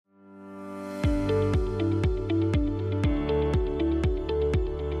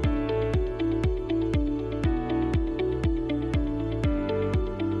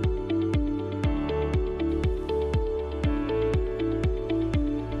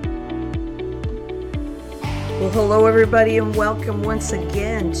Well, hello, everybody, and welcome once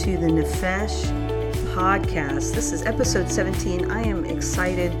again to the Nefesh podcast. This is episode 17. I am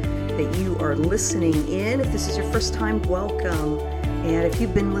excited that you are listening in. If this is your first time, welcome. And if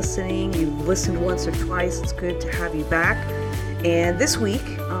you've been listening, you've listened once or twice, it's good to have you back. And this week,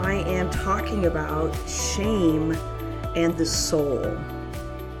 I am talking about shame and the soul.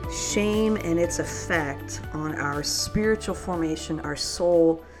 Shame and its effect on our spiritual formation, our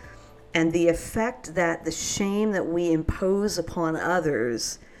soul, and the effect that the shame that we impose upon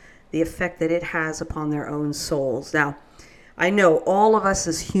others, the effect that it has upon their own souls. Now, I know all of us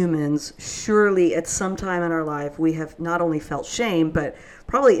as humans, surely at some time in our life, we have not only felt shame, but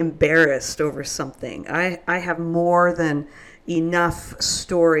probably embarrassed over something. I have more than enough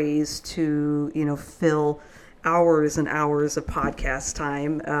stories to, fill hours and hours of podcast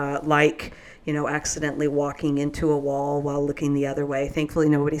time, accidentally walking into a wall while looking the other way. Thankfully,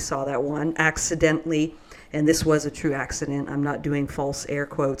 nobody saw that one. Accidentally, and this was a true accident, I'm not doing false air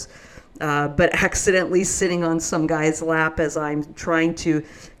quotes, but accidentally sitting on some guy's lap as I'm trying to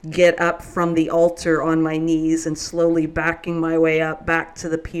get up from the altar on my knees and slowly backing my way up back to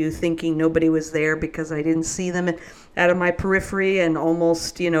the pew, thinking nobody was there because I didn't see them out of my periphery, and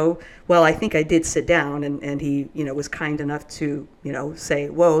almost, I think I did sit down, and he, was kind enough to, say,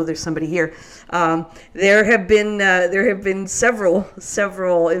 "Whoa, there's somebody here." There have been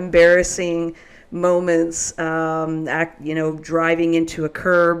several embarrassing moments, driving into a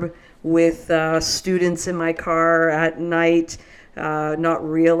curb with students in my car at night, not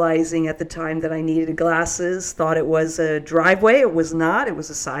realizing at the time that I needed glasses, thought it was a driveway. It was not. It was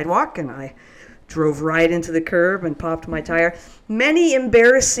a sidewalk, and I drove right into the curb and popped my tire. Many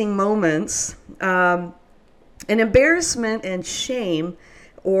embarrassing moments. And embarrassment and shame,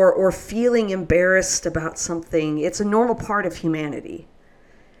 or feeling embarrassed about something, it's a normal part of humanity.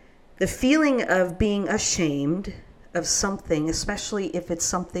 The feeling of being ashamed of something, especially if it's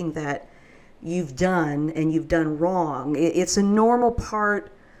something that you've done and you've done wrong, it's a normal part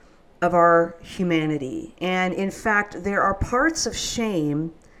of our humanity. And in fact, there are parts of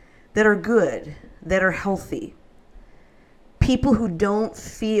shame that are good, that are healthy. People who don't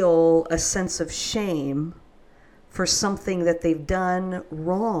feel a sense of shame for something that they've done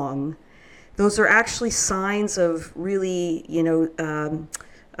wrong, those are actually signs of really,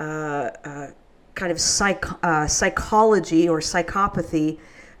 kind of psychology or psychopathy,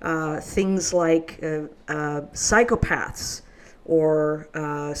 things like psychopaths or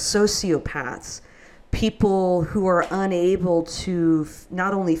sociopaths, people who are unable to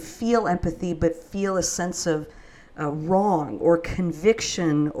not only feel empathy, but feel a sense of wrong or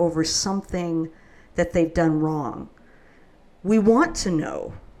conviction over something that they've done wrong. We want to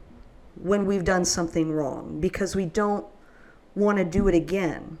know when we've done something wrong because we don't want to do it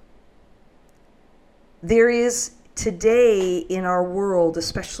again. There is today in our world,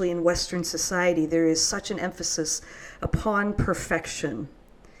 especially in Western society, there is such an emphasis upon perfection.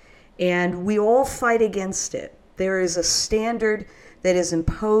 And we all fight against it. There is a standard that is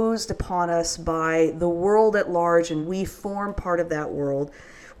imposed upon us by the world at large, and we form part of that world.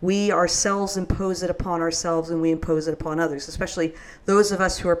 We ourselves impose it upon ourselves, and we impose it upon others, especially those of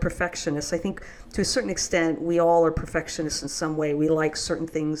us who are perfectionists. I think to a certain extent, we all are perfectionists in some way. We like certain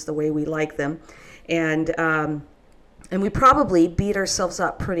things the way we like them. And we probably beat ourselves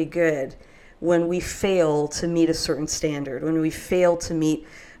up pretty good when we fail to meet a certain standard, when we fail to meet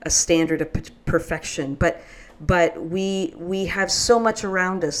a standard of perfection. But we have so much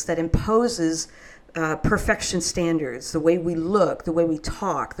around us that imposes perfection standards, the way we look, the way we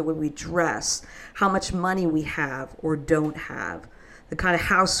talk, the way we dress, how much money we have or don't have, the kind of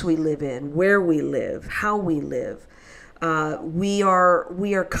house we live in, where we live, how we live. We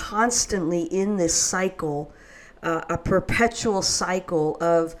are constantly in this cycle, a perpetual cycle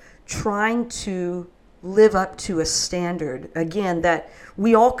of trying to live up to a standard, again, that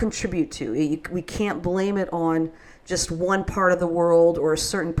we all contribute to. We can't blame it on just one part of the world or a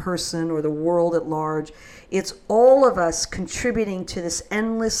certain person or the world at large. It's all of us contributing to this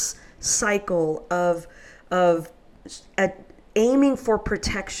endless cycle of aiming for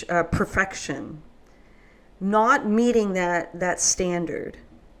perfection, not meeting that standard,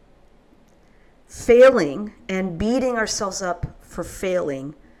 failing and beating ourselves up for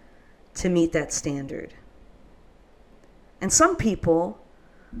failing to meet that standard. And some people,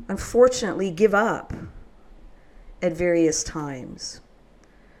 unfortunately, give up at various times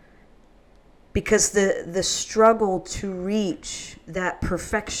because the struggle to reach that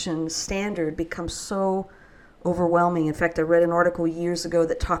perfection standard becomes so overwhelming. In fact, I read an article years ago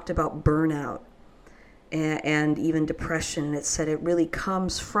that talked about burnout and even depression, and it said it really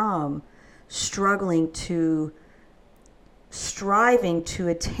comes from striving to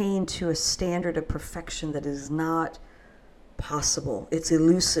attain to a standard of perfection that is not possible. It's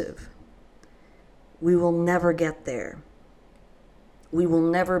elusive. We will never get there. We will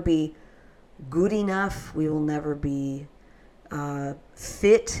never be good enough. We will never be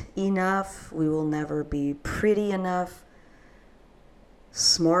fit enough. We will never be pretty enough,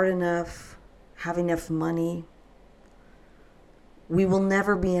 smart enough, have enough money. We will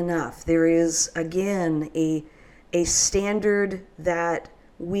never be enough. There is, again, a standard that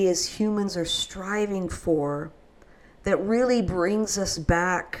we as humans are striving for that really brings us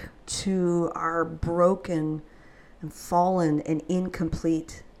back to our broken and fallen and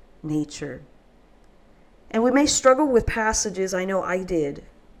incomplete nature. And we may struggle with passages, I know I did,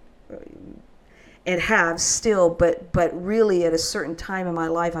 and have still, but really at a certain time in my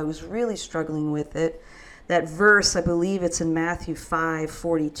life I was really struggling with it. That verse, I believe it's in Matthew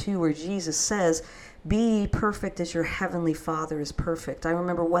 5:42, where Jesus says, "Be perfect as your heavenly Father is perfect." I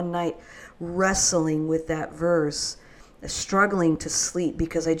remember one night wrestling with that verse, struggling to sleep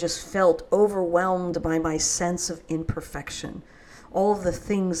because I just felt overwhelmed by my sense of imperfection. All of the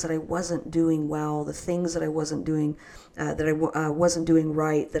things that I wasn't doing well, the things that I wasn't doing, wasn't doing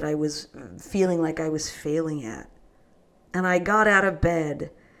right, that I was feeling like I was failing at. And I got out of bed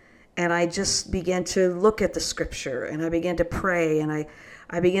and I just began to look at the scripture and I began to pray and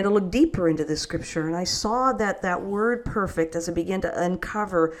I began to look deeper into the scripture, and I saw that word perfect, as I began to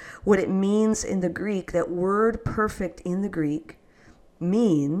uncover what it means in the Greek. That word perfect in the Greek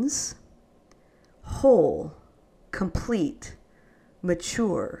means whole, complete,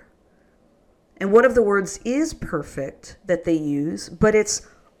 mature. And one of the words is perfect that they use, but it's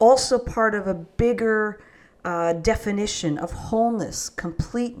also part of a bigger definition of wholeness,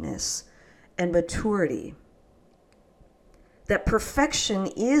 completeness, and maturity. That perfection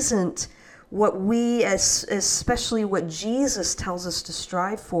isn't what we, especially what Jesus tells us to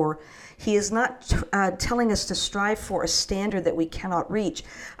strive for. He is not telling us to strive for a standard that we cannot reach.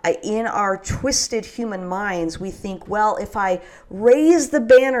 In our twisted human minds, we think, well, if I raise the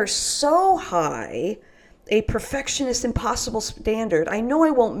banner so high, a perfectionist, impossible standard, I know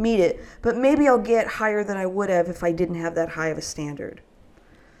I won't meet it, but maybe I'll get higher than I would have if I didn't have that high of a standard.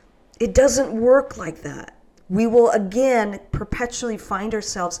 It doesn't work like that. We will again perpetually find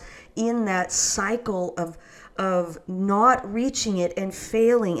ourselves in that cycle of not reaching it and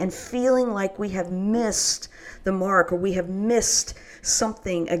failing and feeling like we have missed the mark or we have missed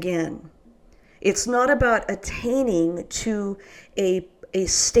something again. It's not about attaining to a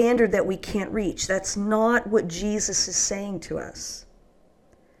standard that we can't reach. That's not what Jesus is saying to us.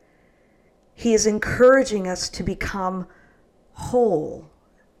 He is encouraging us to become whole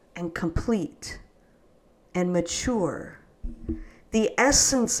and complete and mature. The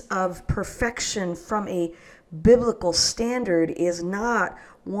essence of perfection from a biblical standard is not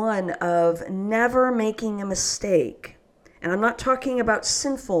one of never making a mistake. And I'm not talking about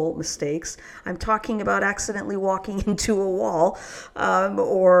sinful mistakes. I'm talking about accidentally walking into a wall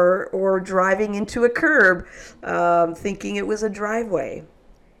or driving into a curb thinking it was a driveway.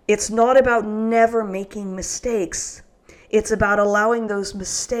 It's not about never making mistakes. It's about allowing those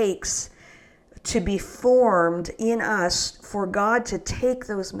mistakes to be formed in us, for God to take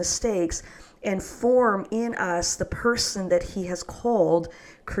those mistakes and form in us the person that He has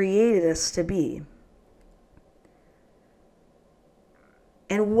created us to be.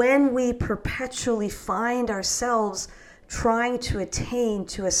 And when we perpetually find ourselves trying to attain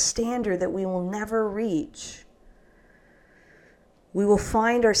to a standard that we will never reach, we will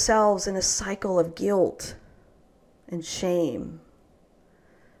find ourselves in a cycle of guilt and shame.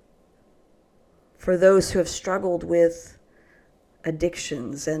 For those who have struggled with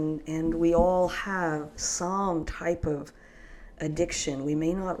addictions, and we all have some type of addiction. We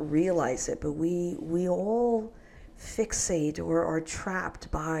may not realize it, but we all fixate or are trapped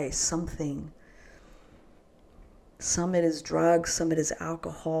by something. Some it is drugs, some it is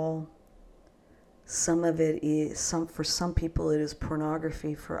alcohol. Some of it is, for some people it is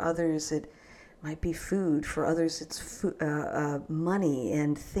pornography. For others it might be food. For others it's money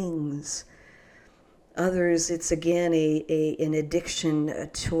and things. Others, it's again an addiction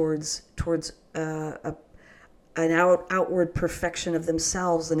towards an outward perfection of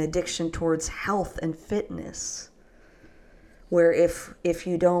themselves, an addiction towards health and fitness, where if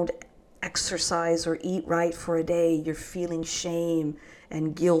you don't exercise or eat right for a day, you're feeling shame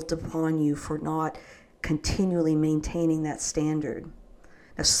and guilt upon you for not continually maintaining that standard.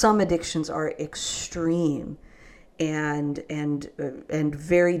 Now, some addictions are extreme and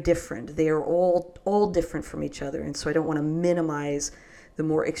very different. They are all different from each other, and so I don't want to minimize the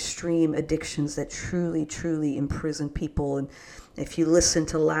more extreme addictions that truly, truly imprison people. And if you listened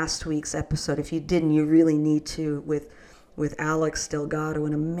to last week's episode, if you didn't, you really need to, with Alex Delgado,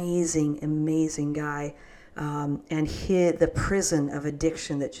 an amazing, amazing guy, and the prison of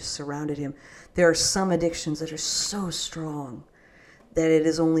addiction that just surrounded him. There are some addictions that are so strong that it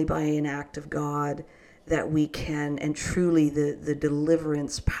is only by an act of God that we can, and truly the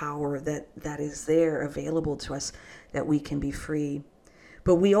deliverance power that is there available to us, that we can be free.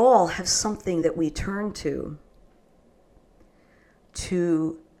 But we all have something that we turn to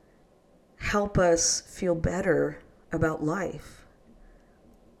help us feel better about life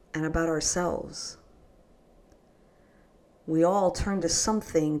and about ourselves. We all turn to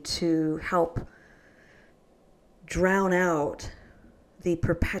something to help drown out the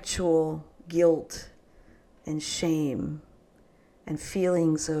perpetual guilt and shame and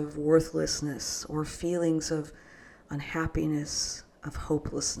feelings of worthlessness or feelings of unhappiness, of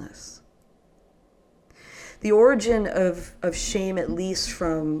hopelessness. The origin of shame, at least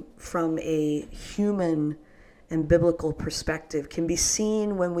from a human and biblical perspective, can be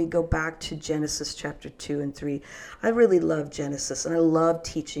seen when we go back to Genesis chapter 2 and 3. I really love Genesis, and I love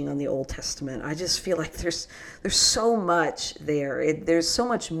teaching on the Old Testament. I just feel like there's so much there. There's so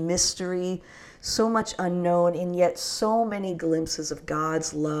much mystery, so much unknown, and yet so many glimpses of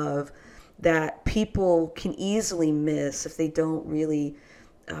God's love that people can easily miss if they don't really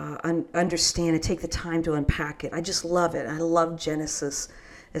understand and take the time to unpack it. I just love it. I love Genesis,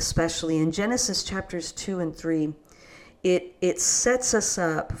 especially in Genesis chapters 2 and 3. It sets us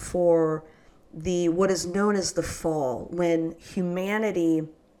up for what is known as the fall, when humanity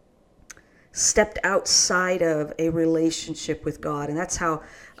stepped outside of a relationship with God. And that's how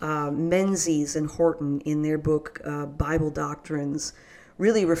Menzies and Horton, in their book Bible Doctrines,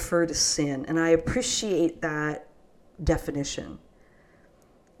 really refer to sin. And I appreciate that definition.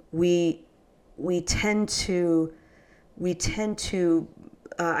 We tend to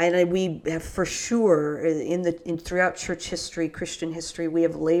and we have, for sure, throughout church history, Christian history, we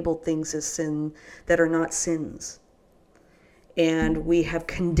have labeled things as sin that are not sins. And we have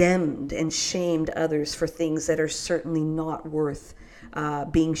condemned and shamed others for things that are certainly not worth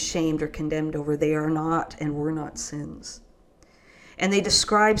being shamed or condemned over. They are not and were not sins. And they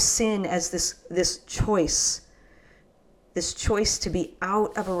describe sin as this choice to be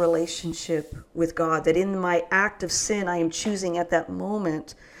out of a relationship with God, that in my act of sin, I am choosing at that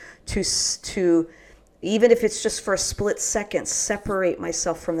moment to even if it's just for a split second, separate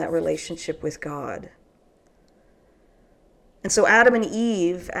myself from that relationship with God. And so Adam and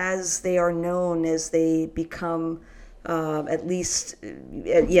Eve, as they are known, as they become as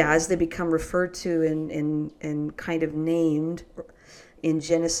they become referred to and kind of named in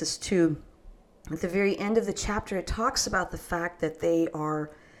Genesis 2, at the very end of the chapter, it talks about the fact that they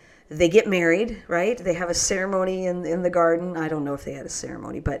get married, right? They have a ceremony in the garden. I don't know if they had a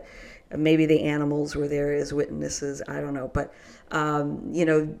ceremony, but maybe the animals were there as witnesses. I don't know. But,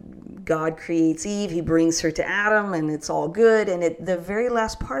 God creates Eve. He brings her to Adam, and it's all good. And the very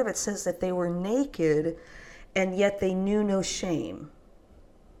last part of it says that they were naked, and yet they knew no shame.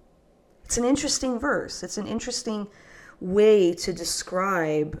 It's an interesting verse. It's an interesting way to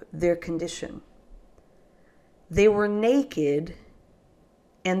describe their condition. They were naked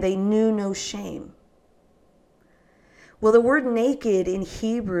and they knew no shame. Well, the word naked in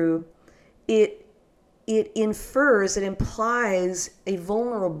Hebrew, it implies a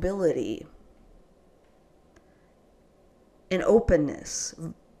vulnerability, an openness.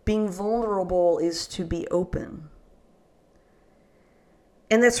 Being vulnerable is to be open.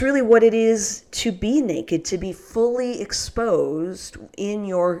 And that's really what it is to be naked, to be fully exposed in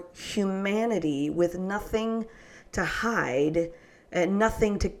your humanity with nothing to hide, and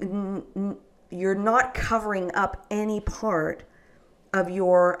you're not covering up any part of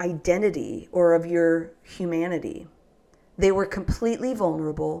your identity or of your humanity. They were completely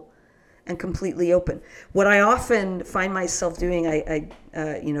vulnerable and completely open. What I often find myself doing,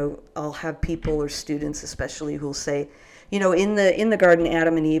 I'll have people or students especially who'll say, in the garden,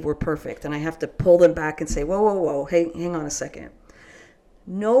 Adam and Eve were perfect. And I have to pull them back and say, whoa, hey, hang on a second.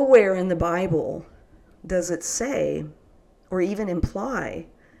 Nowhere in the Bible does it say or even imply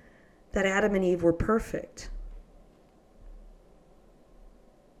that Adam and Eve were perfect.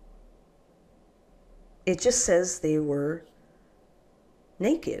 It just says they were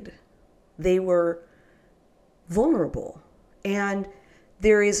naked. They were vulnerable. And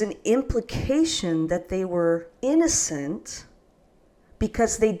there is an implication that they were innocent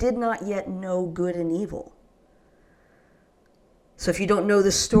because they did not yet know good and evil. So if you don't know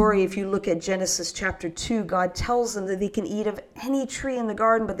the story, if you look at Genesis chapter 2, God tells them that they can eat of any tree in the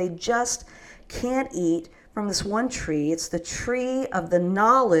garden, but they just can't eat from this one tree. It's the tree of the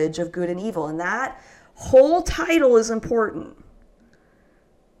knowledge of good and evil. And that whole title is important.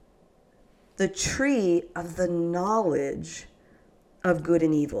 The tree of the knowledge of good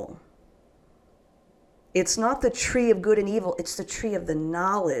and evil. It's not the tree of good and evil, it's the tree of the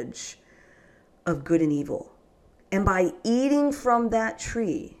knowledge of good and evil. And by eating from that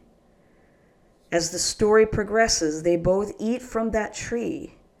tree, as the story progresses, they both eat from that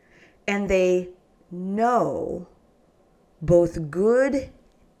tree and they know both good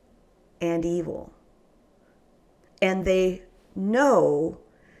and evil. And they know,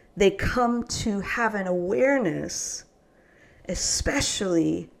 they come to have an awareness,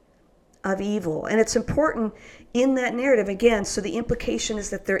 especially of evil. And it's important in that narrative, again, so the implication is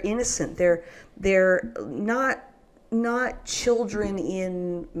that they're innocent. They're not children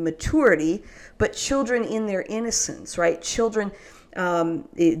in maturity, but children in their innocence, right? Children,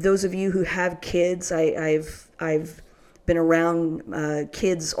 those of you who have kids, I've been around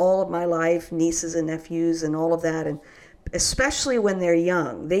kids all of my life, nieces and nephews and all of that, and especially when they're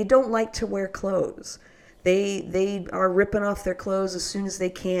young, they don't like to wear clothes. They are ripping off their clothes as soon as they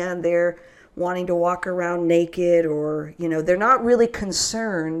can. They're wanting to walk around naked, or, they're not really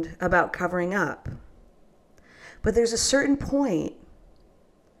concerned about covering up. But there's a certain point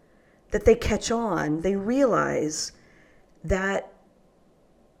that they catch on. They realize that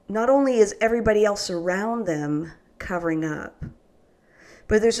not only is everybody else around them covering up,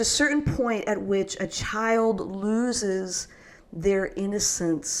 but there's a certain point at which a child loses their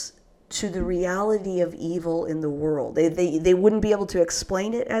innocence to the reality of evil in the world. They wouldn't be able to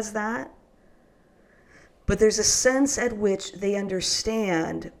explain it as that, but there's a sense at which they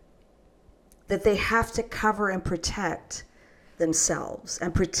understand that they have to cover and protect themselves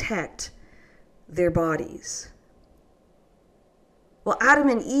and protect their bodies. Well, Adam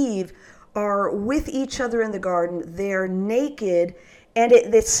and Eve are with each other in the garden. They're naked, and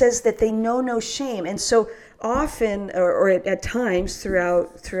it says that they know no shame. And so often, or at times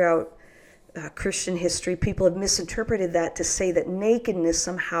throughout Christian history, people have misinterpreted that to say that nakedness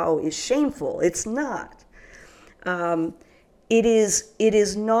somehow is shameful. It's not. It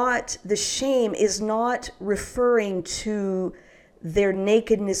is not, the shame is not referring to their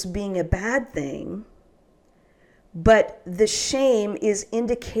nakedness being a bad thing, but the shame is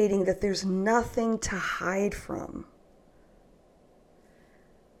indicating that there's nothing to hide from.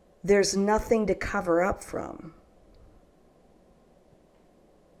 There's nothing to cover up from.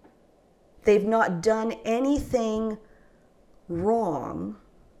 They've not done anything wrong,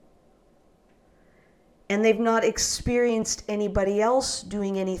 and they've not experienced anybody else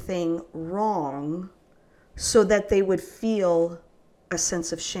doing anything wrong so that they would feel a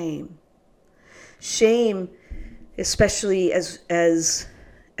sense of shame. Shame, especially as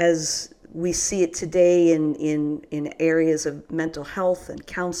we see it today in areas of mental health and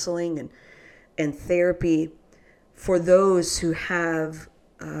counseling and therapy, for those who have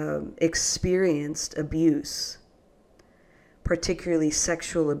experienced abuse, particularly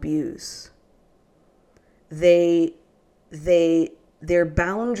sexual abuse. Their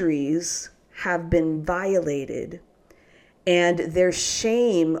boundaries have been violated, and their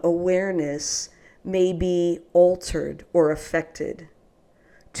shame awareness may be altered or affected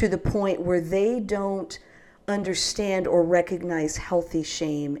to the point where they don't understand or recognize healthy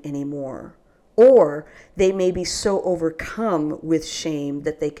shame anymore. Or they may be so overcome with shame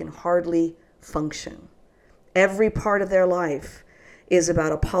that they can hardly function. Every part of their life is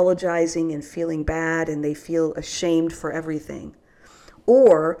about apologizing and feeling bad, and they feel ashamed for everything.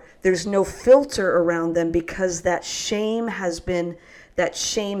 Or there's no filter around them because that shame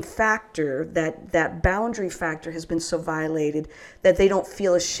factor, that boundary factor has been so violated that they don't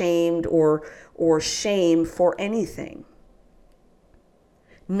feel ashamed or shame for anything.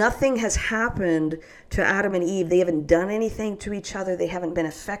 Nothing has happened to Adam and Eve. They haven't done anything to each other. They haven't been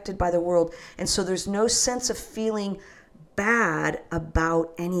affected by the world. And so there's no sense of feeling bad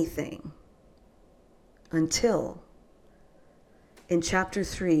about anything until in chapter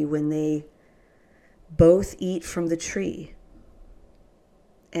 3, when they both eat from the tree.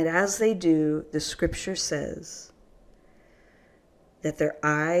 And as they do, the scripture says that their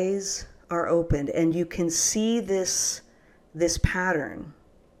eyes are opened, and you can see this pattern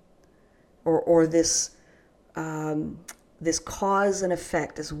or this cause and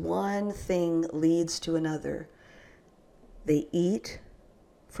effect as one thing leads to another. They eat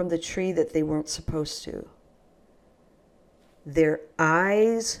from the tree that they weren't supposed to. Their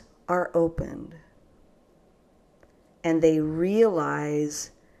eyes are opened, and they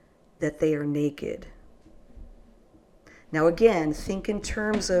realize that they are naked. Now again, think in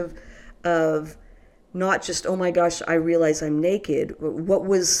terms of not just, oh my gosh, I realize I'm naked.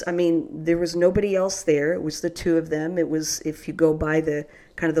 There was nobody else there. It was the two of them. It was, if you go by the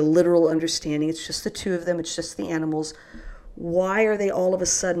kind of the literal understanding, it's just the two of them. It's just the animals. Why are they all of a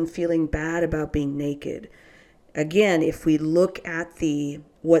sudden feeling bad about being naked? Again, if we look at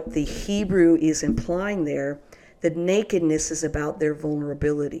what the Hebrew is implying there, the nakedness is about their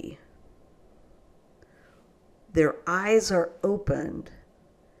vulnerability. Their eyes are opened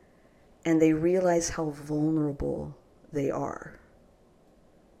and they realize how vulnerable they are.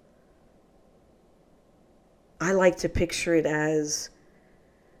 I like to picture it as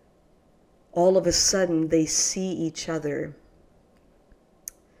all of a sudden they see each other.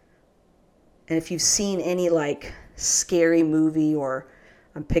 And if you've seen any like scary movie, or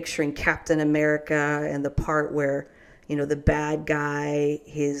I'm picturing Captain America and the part where, the bad guy,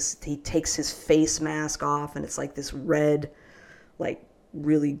 he takes his face mask off and it's like this red, like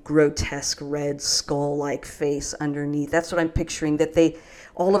really grotesque red skull-like face underneath. That's what I'm picturing, that they,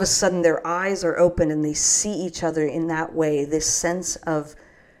 all of a sudden their eyes are open and they see each other in that way, this sense of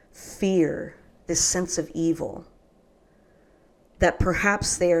fear, this sense of evil. That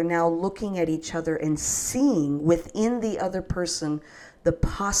perhaps they are now looking at each other and seeing within the other person the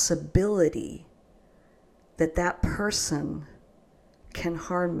possibility that that person can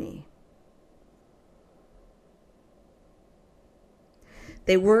harm me.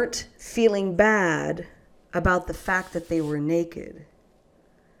 They weren't feeling bad about the fact that they were naked.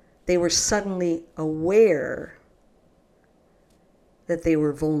 They were suddenly aware that they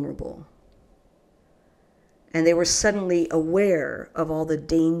were vulnerable. And they were suddenly aware of all the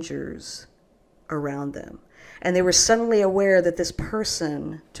dangers around them. And they were suddenly aware that this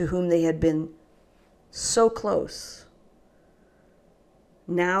person to whom they had been so close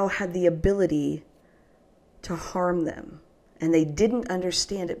now had the ability to harm them. And they didn't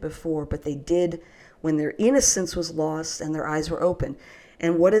understand it before, but they did when their innocence was lost and their eyes were open.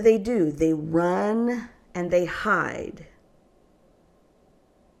 And what do? They run and they hide.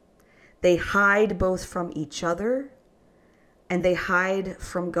 They hide both from each other and they hide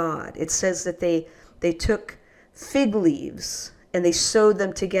from God. It says that they took fig leaves and they sewed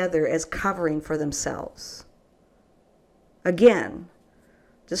them together as covering for themselves. Again,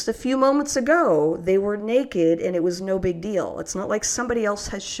 just a few moments ago, they were naked and it was no big deal. It's not like somebody else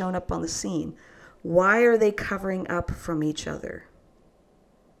has shown up on the scene. Why are they covering up from each other?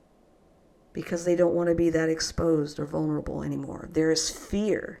 Because they don't want to be that exposed or vulnerable anymore. There is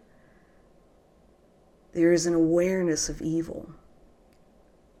fear. There is an awareness of evil.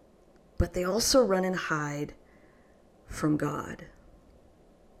 But they also run and hide from God.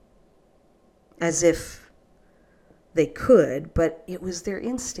 As if they could, but it was their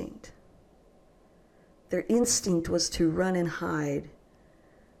instinct. Their instinct was to run and hide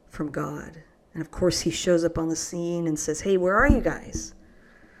from God. And of course, he shows up on the scene and says, "Hey, where are you guys?"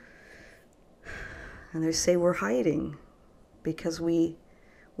 And they say, "We're hiding because we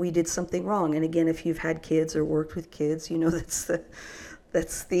did something wrong." And again, if you've had kids or worked with kids, that's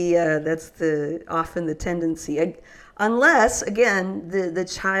often the tendency. Unless, again, the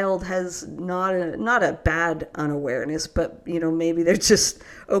child has not a bad unawareness, but, maybe they're just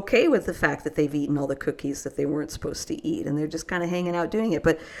okay with the fact that they've eaten all the cookies that they weren't supposed to eat, and they're just kind of hanging out doing it.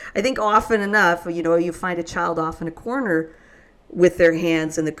 But I think often enough, you find a child off in a corner with their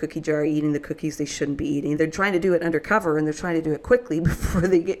hands in the cookie jar eating the cookies they shouldn't be eating. They're trying to do it undercover, and they're trying to do it quickly before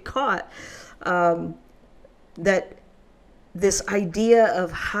they get caught. That this idea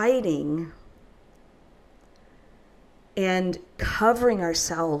of hiding and covering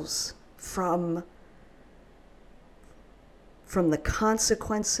ourselves from the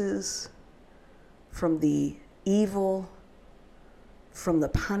consequences, from the evil, from the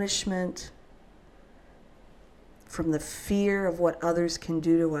punishment, from the fear of what others can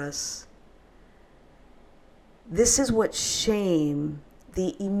do to us. This is what shame,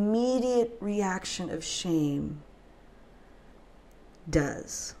 the immediate reaction of shame,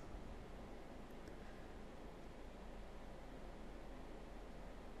 does.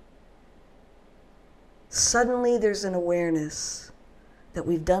 Suddenly there's an awareness that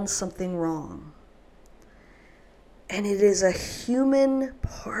we've done something wrong. And it is a human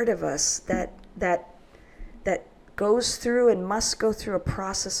part of us that goes through and must go through a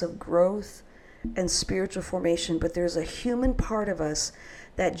process of growth and spiritual formation. But there's a human part of us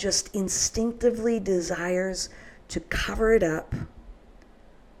that just instinctively desires to cover it up,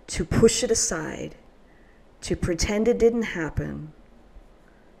 to push it aside, to pretend it didn't happen,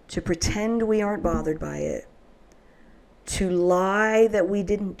 to pretend we aren't bothered by it, to lie that we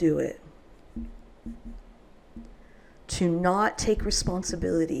didn't do it, to not take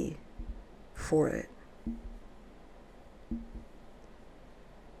responsibility for it,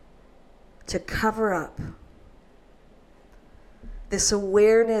 to cover up. This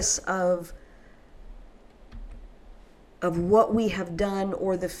awareness of what we have done,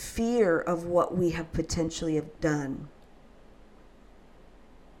 or the fear of what we have potentially have done,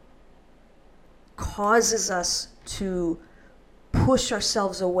 causes us to push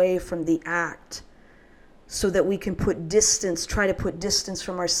ourselves away from the act so that we can try to put distance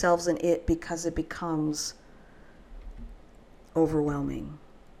from ourselves and it, because it becomes overwhelming.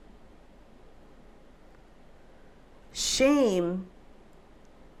 Shame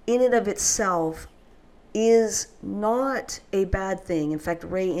in and of itself is not a bad thing. In fact,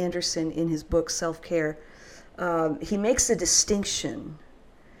 Ray Anderson, in his book Self-Care, he makes a distinction,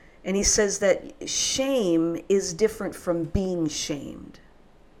 and he says that shame is different from being shamed.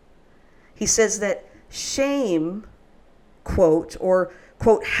 He says that shame, quote, or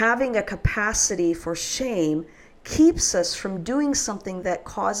quote, having a capacity for shame keeps us from doing something that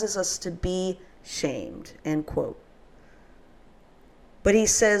causes us to be shamed, end quote. But he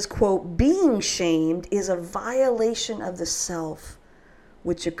says, quote, being shamed is a violation of the self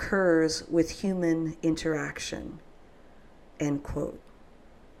which occurs with human interaction, end quote.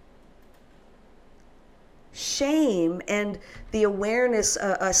 Shame and the awareness,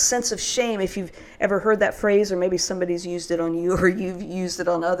 a sense of shame, if you've ever heard that phrase, or maybe somebody's used it on you, or you've used it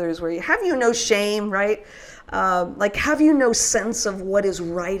on others, where you have no shame, right? Like, have you no sense of what is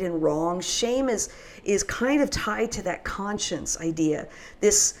right and wrong? Shame is kind of tied to that conscience idea.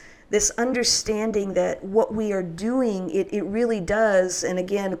 This understanding that what we are doing, it really does, and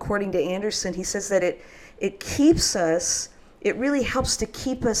again, according to Anderson, he says that it keeps us, it really helps to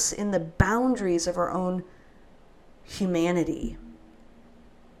keep us in the boundaries of our own humanity.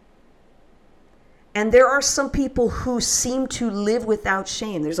 And there are some people who seem to live without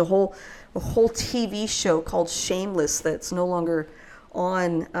shame. There's a whole TV show called Shameless that's no longer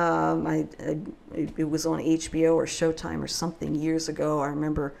on. It was on HBO or Showtime or something years ago. I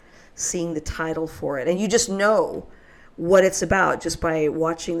remember seeing the title for it, and you just know what it's about just by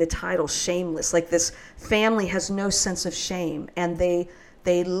watching the title, Shameless. Like, this family has no sense of shame, and they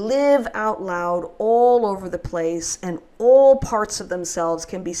live out loud all over the place, and all parts of themselves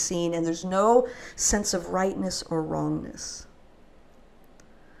can be seen, and there's no sense of rightness or wrongness.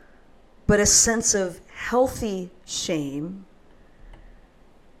 But a sense of healthy shame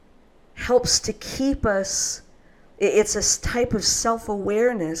helps to keep us, it's a type of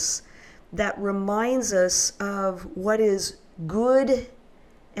self-awareness that reminds us of what is good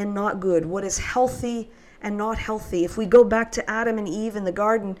and not good, what is healthy and not healthy. If we go back to Adam and Eve in the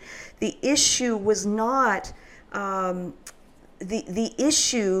garden, the issue was not the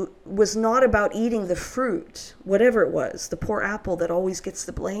issue was not about eating the fruit, whatever it was, the poor apple that always gets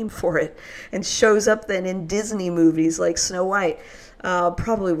the blame for it and shows up then in Disney movies like Snow White.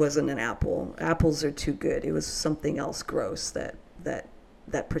 Probably wasn't an apple. Apples are too good. It was something else gross that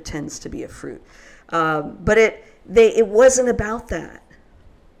pretends to be a fruit. But it wasn't about that.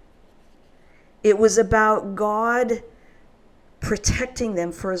 It was about God protecting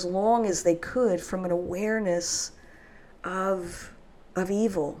them for as long as they could from an awareness of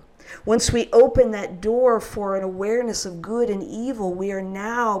evil. Once we open that door for an awareness of good and evil, we are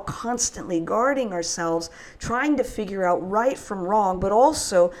now constantly guarding ourselves, trying to figure out right from wrong, but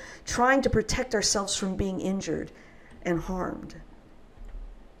also trying to protect ourselves from being injured and harmed.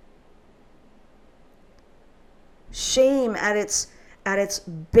 Shame at its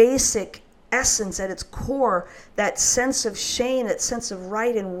basic essence, at its core, that sense of shame, that sense of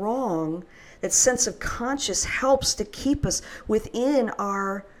right and wrong, that sense of conscience helps to keep us within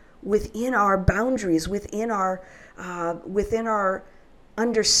our boundaries, within our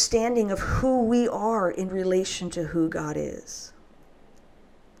understanding of who we are in relation to who God is.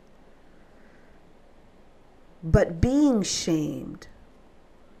 But being shamed,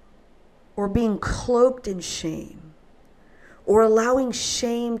 or being cloaked in shame, or allowing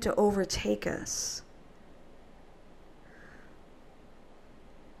shame to overtake us,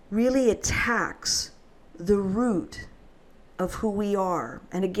 really attacks the root of who we are.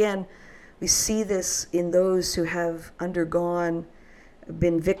 And again, we see this in those who have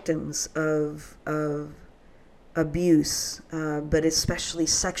been victims of abuse, but especially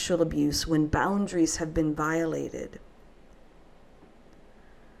sexual abuse, when boundaries have been violated.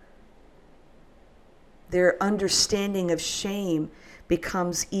 Their understanding of shame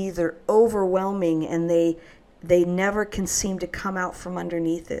becomes either overwhelming and they never can seem to come out from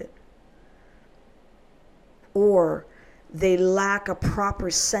underneath it, or They lack a proper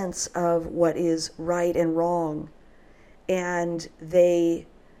sense of what is right and wrong. And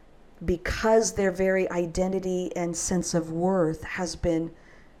because their very identity and sense of worth has been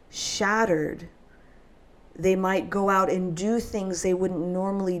shattered, they might go out and do things they wouldn't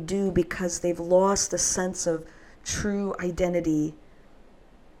normally do because they've lost a sense of true identity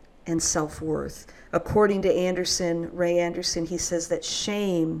and self-worth. According to Ray Anderson, he says that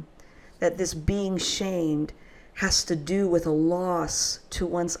shame, that this being shamed, has to do with a loss to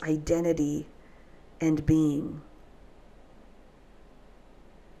one's identity and being.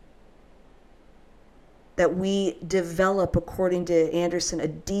 That we develop, according to Anderson, a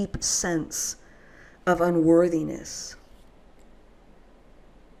deep sense of unworthiness.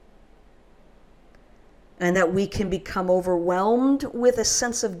 And that we can become overwhelmed with a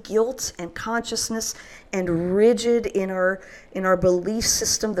sense of guilt and consciousness, and rigid in our belief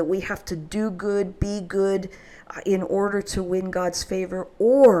system that we have to do good, be good, in order to win God's favor.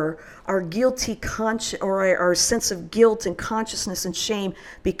 Or our our sense of guilt and consciousness and shame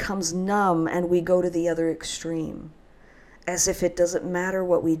becomes numb, and we go to the other extreme, as if it doesn't matter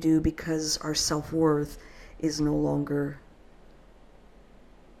what we do because our self-worth is no longer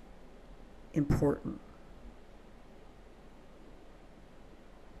important.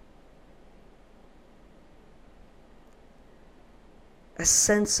 A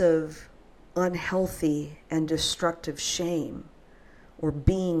sense of unhealthy and destructive shame, or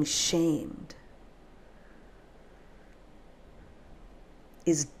being shamed,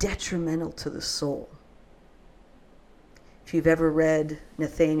 is detrimental to the soul. If you've ever read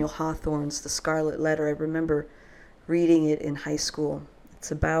Nathaniel Hawthorne's The Scarlet Letter, I remember reading it in high school.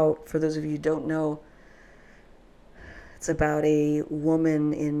 It's about, for those of you who don't know, it's about a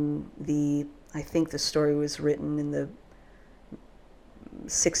woman I think the story was written in the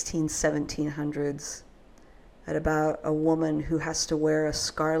 1700s, about a woman who has to wear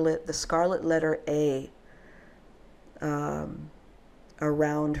the scarlet letter A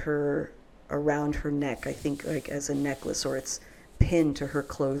around her neck, I think, like as a necklace, or it's pinned to her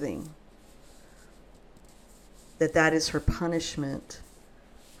clothing. That is her punishment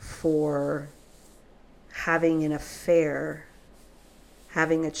for having an affair,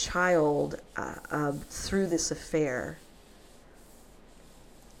 having a child through this affair.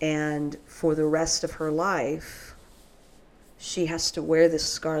 And for the rest of her life, she has to wear this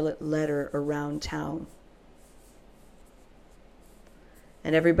scarlet letter around town.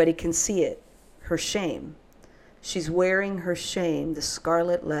 And everybody can see it, her shame. She's wearing her shame, the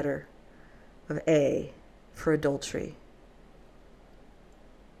scarlet letter of A, for adultery.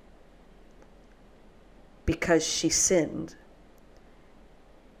 Because she sinned.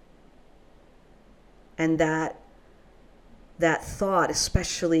 And that thought,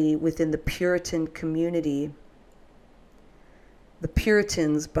 especially within the Puritan community. The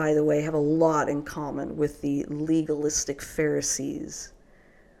Puritans, by the way, have a lot in common with the legalistic Pharisees.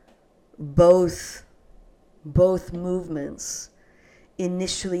 Both movements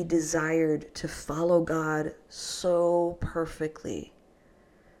initially desired to follow God so perfectly,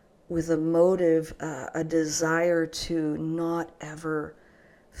 with a motive, a desire to not ever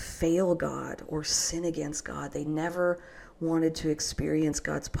fail God or sin against God. They never wanted to experience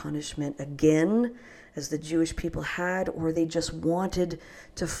God's punishment again, as the Jewish people had, or they just wanted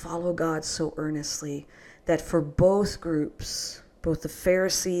to follow God so earnestly that for both groups, both the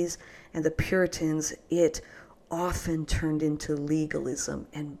Pharisees and the Puritans, it often turned into legalism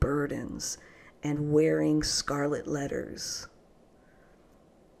and burdens and wearing scarlet letters,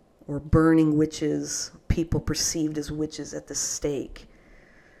 or burning witches, people perceived as witches at the stake,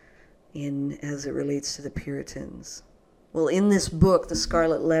 as it relates to the Puritans. Well, in this book, The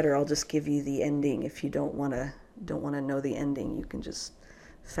Scarlet Letter, I'll just give you the ending. If you don't want to know the ending, you can just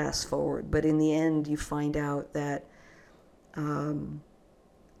fast forward. But in the end, you find out that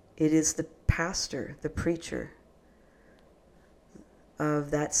it is the pastor, the preacher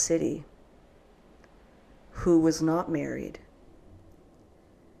of that city, who was not married,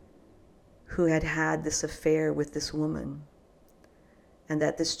 who had this affair with this woman, and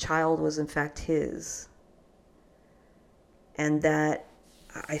that this child was in fact his. And that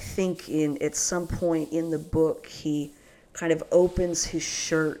I think at some point in the book, he kind of opens his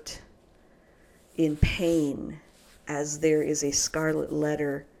shirt in pain as there is a scarlet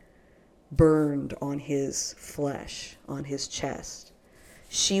letter burned on his flesh, on his chest.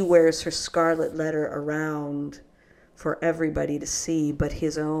 She wears her scarlet letter around for everybody to see, but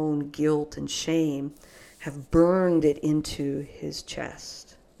his own guilt and shame have burned it into his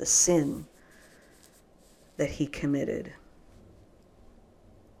chest, the sin that he committed.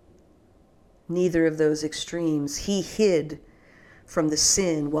 neither of those extremes. He hid from the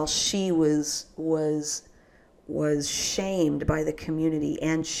sin while she was shamed by the community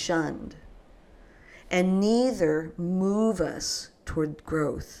and shunned. And neither move us toward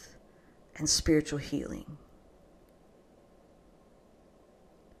growth and spiritual healing.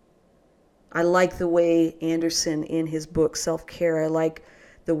 I like the way Anderson, in his book Self-Care, I like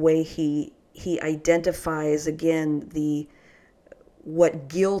the way he identifies again what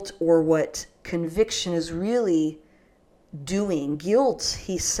guilt or what conviction is really doing. Guilt,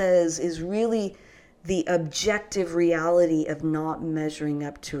 he says, is really the objective reality of not measuring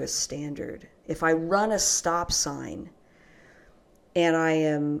up to a standard. If I run a stop sign and I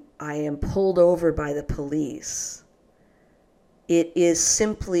am pulled over by the police, it is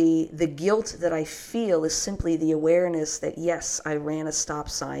simply the guilt that I feel is simply the awareness that, yes, I ran a stop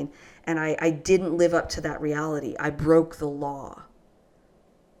sign and I didn't live up to that reality. I broke the law.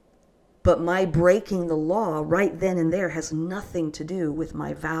 But my breaking the law right then and there has nothing to do with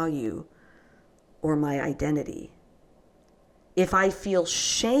my value or my identity. If I feel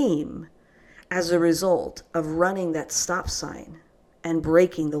shame as a result of running that stop sign and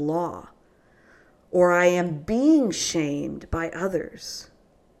breaking the law, or I am being shamed by others,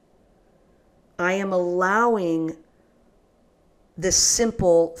 I am allowing the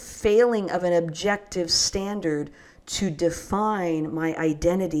simple failing of an objective standard to define my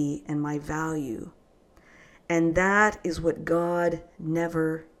identity and my value. And that is what God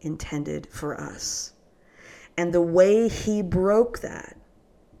never intended for us. And the way he broke that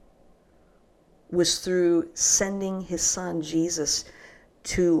was through sending his son Jesus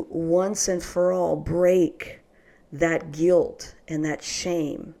to once and for all break that guilt and that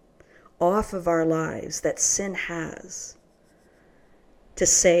shame off of our lives that sin has. To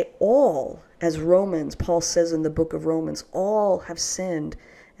say all, as Paul says in the book of Romans, all have sinned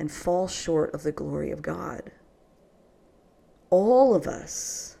and fall short of the glory of God. All of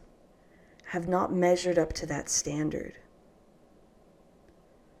us have not measured up to that standard.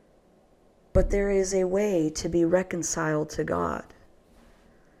 But there is a way to be reconciled to God.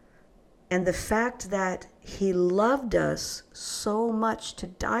 And the fact that he loved us so much to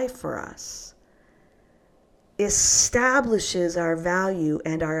die for us establishes our value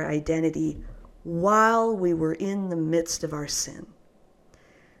and our identity while we were in the midst of our sin.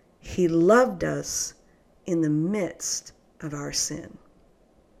 He loved us in the midst of our sin.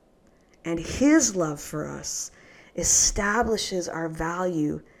 And his love for us establishes our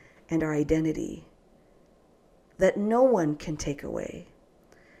value and our identity that no one can take away.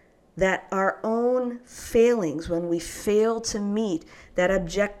 That our own failings, when we fail to meet that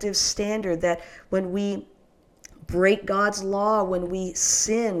objective standard, that when we break God's law, when we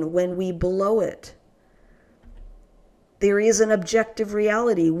sin, when we blow it, there is an objective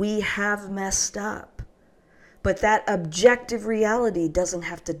reality. We have messed up. But that objective reality doesn't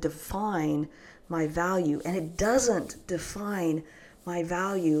have to define my value. And it doesn't define my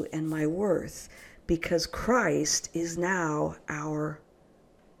value and my worth, because Christ is now our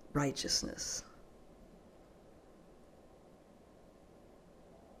righteousness.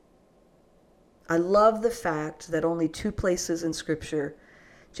 I love the fact that only two places in Scripture,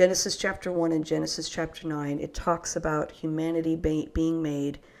 Genesis chapter 1 and Genesis chapter 9, it talks about humanity being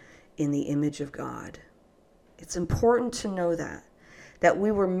made in the image of God. It's important to know that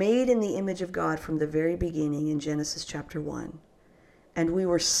we were made in the image of God from the very beginning in Genesis chapter 1. And we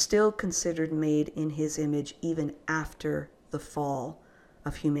were still considered made in his image even after the fall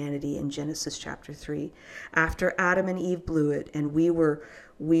of humanity in Genesis chapter 3. After Adam and Eve blew it and we were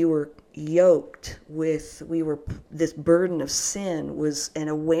yoked with, this burden of sin was, an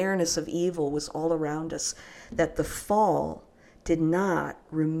awareness of evil was all around us, that the fall did not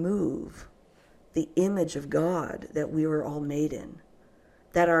remove the image of God that we were all made in.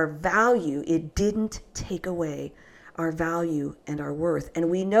 That our value, it didn't take away our value and our worth. And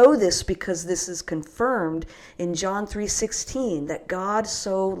we know this because this is confirmed in John 3:16, that God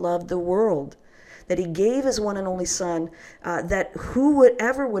so loved the world that he gave his one and only Son, that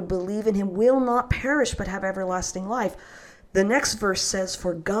whoever would believe in him will not perish but have everlasting life. The next verse says,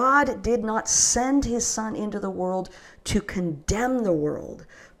 for God did not send his Son into the world to condemn the world,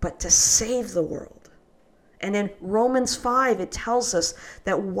 but to save the world. And in Romans 5, it tells us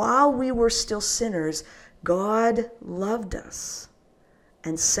that while we were still sinners, God loved us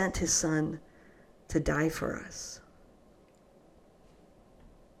and sent his Son to die for us.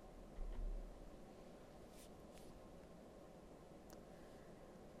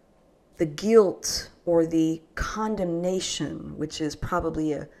 The guilt or the condemnation, which is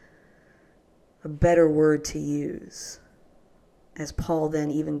probably a better word to use, As Paul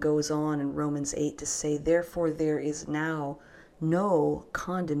then even goes on in Romans 8 to say, therefore there is now no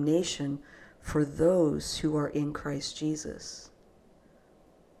condemnation for those who are in Christ Jesus.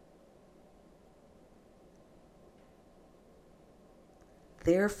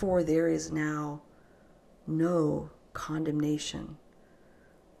 Therefore there is now no condemnation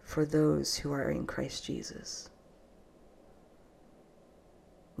for those who are in Christ Jesus.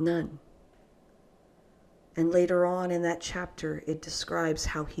 None. And later on in that chapter, it describes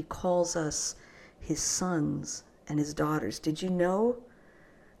how he calls us his sons and his daughters. Did you know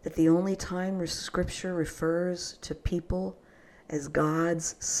that the only time Scripture refers to people as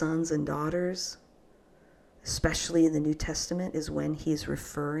God's sons and daughters, especially in the New Testament, is when he's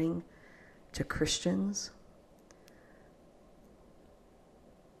referring to Christians?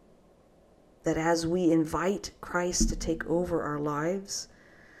 That as we invite Christ to take over our lives,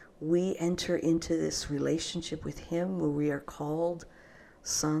 we enter into this relationship with him where we are called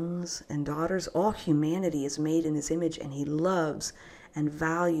sons and daughters. All humanity is made in his image, and he loves and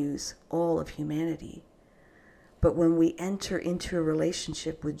values all of humanity. But when we enter into a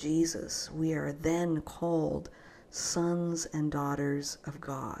relationship with Jesus, we are then called sons and daughters of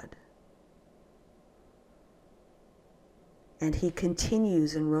God. And he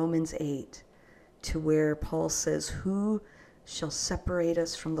continues in Romans 8 to where Paul says, who shall separate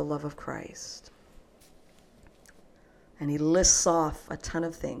us from the love of Christ? And he lists off a ton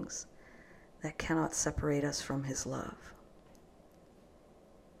of things that cannot separate us from his love.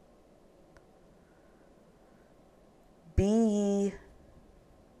 Be ye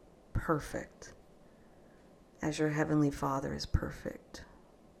perfect, as your heavenly Father is perfect.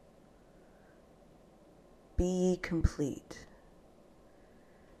 Be ye complete.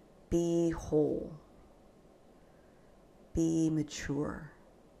 Be ye whole. Be mature.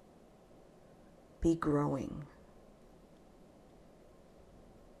 Be growing.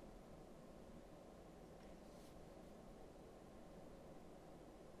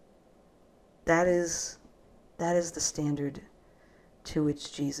 That is the standard to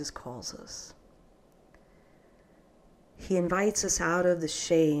which Jesus calls us. He invites us out of the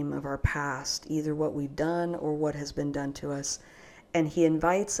shame of our past, either what we've done or what has been done to us, and he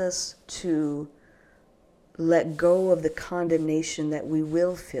invites us to let go of the condemnation that we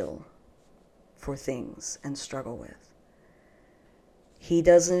will feel for things and struggle with. He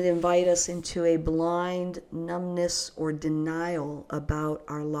doesn't invite us into a blind numbness or denial about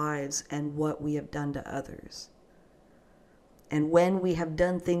our lives and what we have done to others. And when we have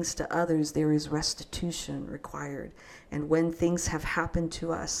done things to others, there is restitution required. And when things have happened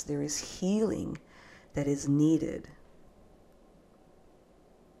to us, there is healing that is needed.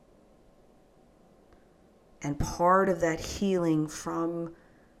 And part of that healing from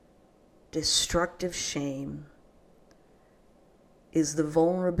destructive shame is the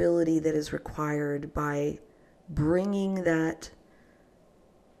vulnerability that is required by bringing that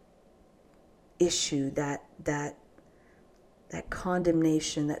issue, that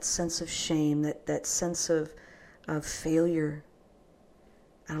condemnation, that sense of shame, that sense of failure,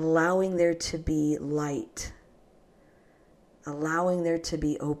 and allowing there to be light, allowing there to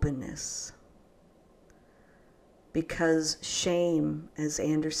be openness. Because shame, as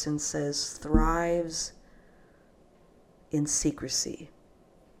Anderson says, thrives in secrecy.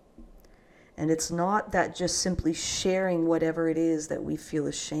 And it's not that just simply sharing whatever it is that we feel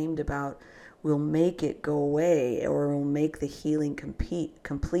ashamed about will make it go away or will make the healing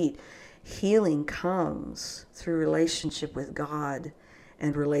complete. Healing comes through relationship with God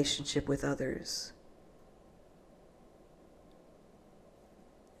and relationship with others.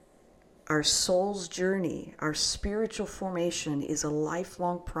 Our soul's journey, our spiritual formation is a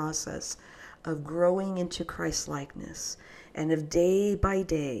lifelong process of growing into Christ-likeness and of day by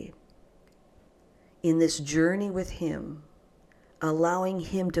day in this journey with him, allowing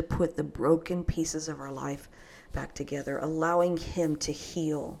him to put the broken pieces of our life back together, allowing him to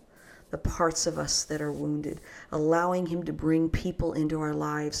heal the parts of us that are wounded, allowing him to bring people into our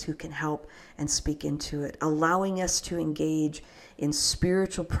lives who can help and speak into it, allowing us to engage in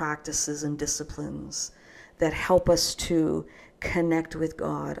spiritual practices and disciplines that help us to connect with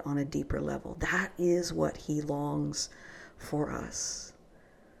God on a deeper level. That is what he longs for us.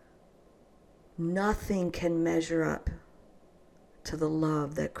 Nothing can measure up to the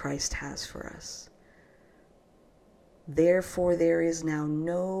love that Christ has for us. Therefore, there is now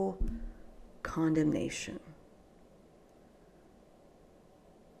no condemnation.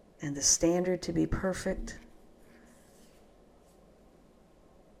 And the standard to be perfect,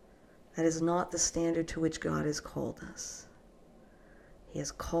 that is not the standard to which God has called us. He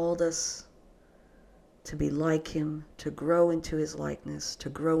has called us to be like him, to grow into his likeness, to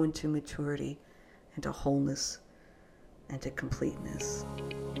grow into maturity, and to wholeness, and to completeness.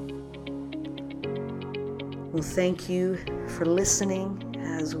 Well, thank you for listening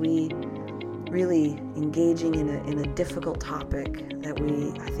as we really engaging in a difficult topic that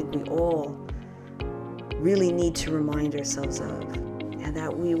I think we all really need to remind ourselves of, and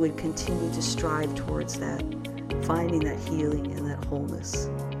that we would continue to strive towards that, finding that healing and that wholeness.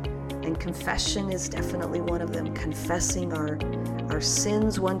 And confession is definitely one of them. Confessing our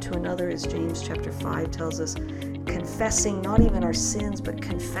sins one to another, as James chapter 5 tells us. Confessing not even our sins, but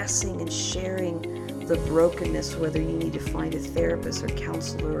confessing and sharing the brokenness, whether you need to find a therapist or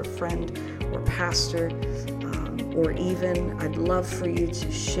counselor or friend or pastor, or even I'd love for you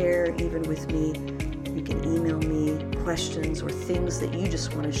to share even with me. You can email me questions or things that you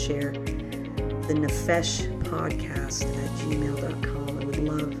just want to share. The Nefesh podcast at gmail.com. I would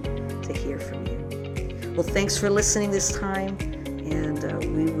love to hear from you. Well, thanks for listening this time, and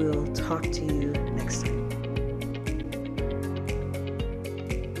we will talk to you next time.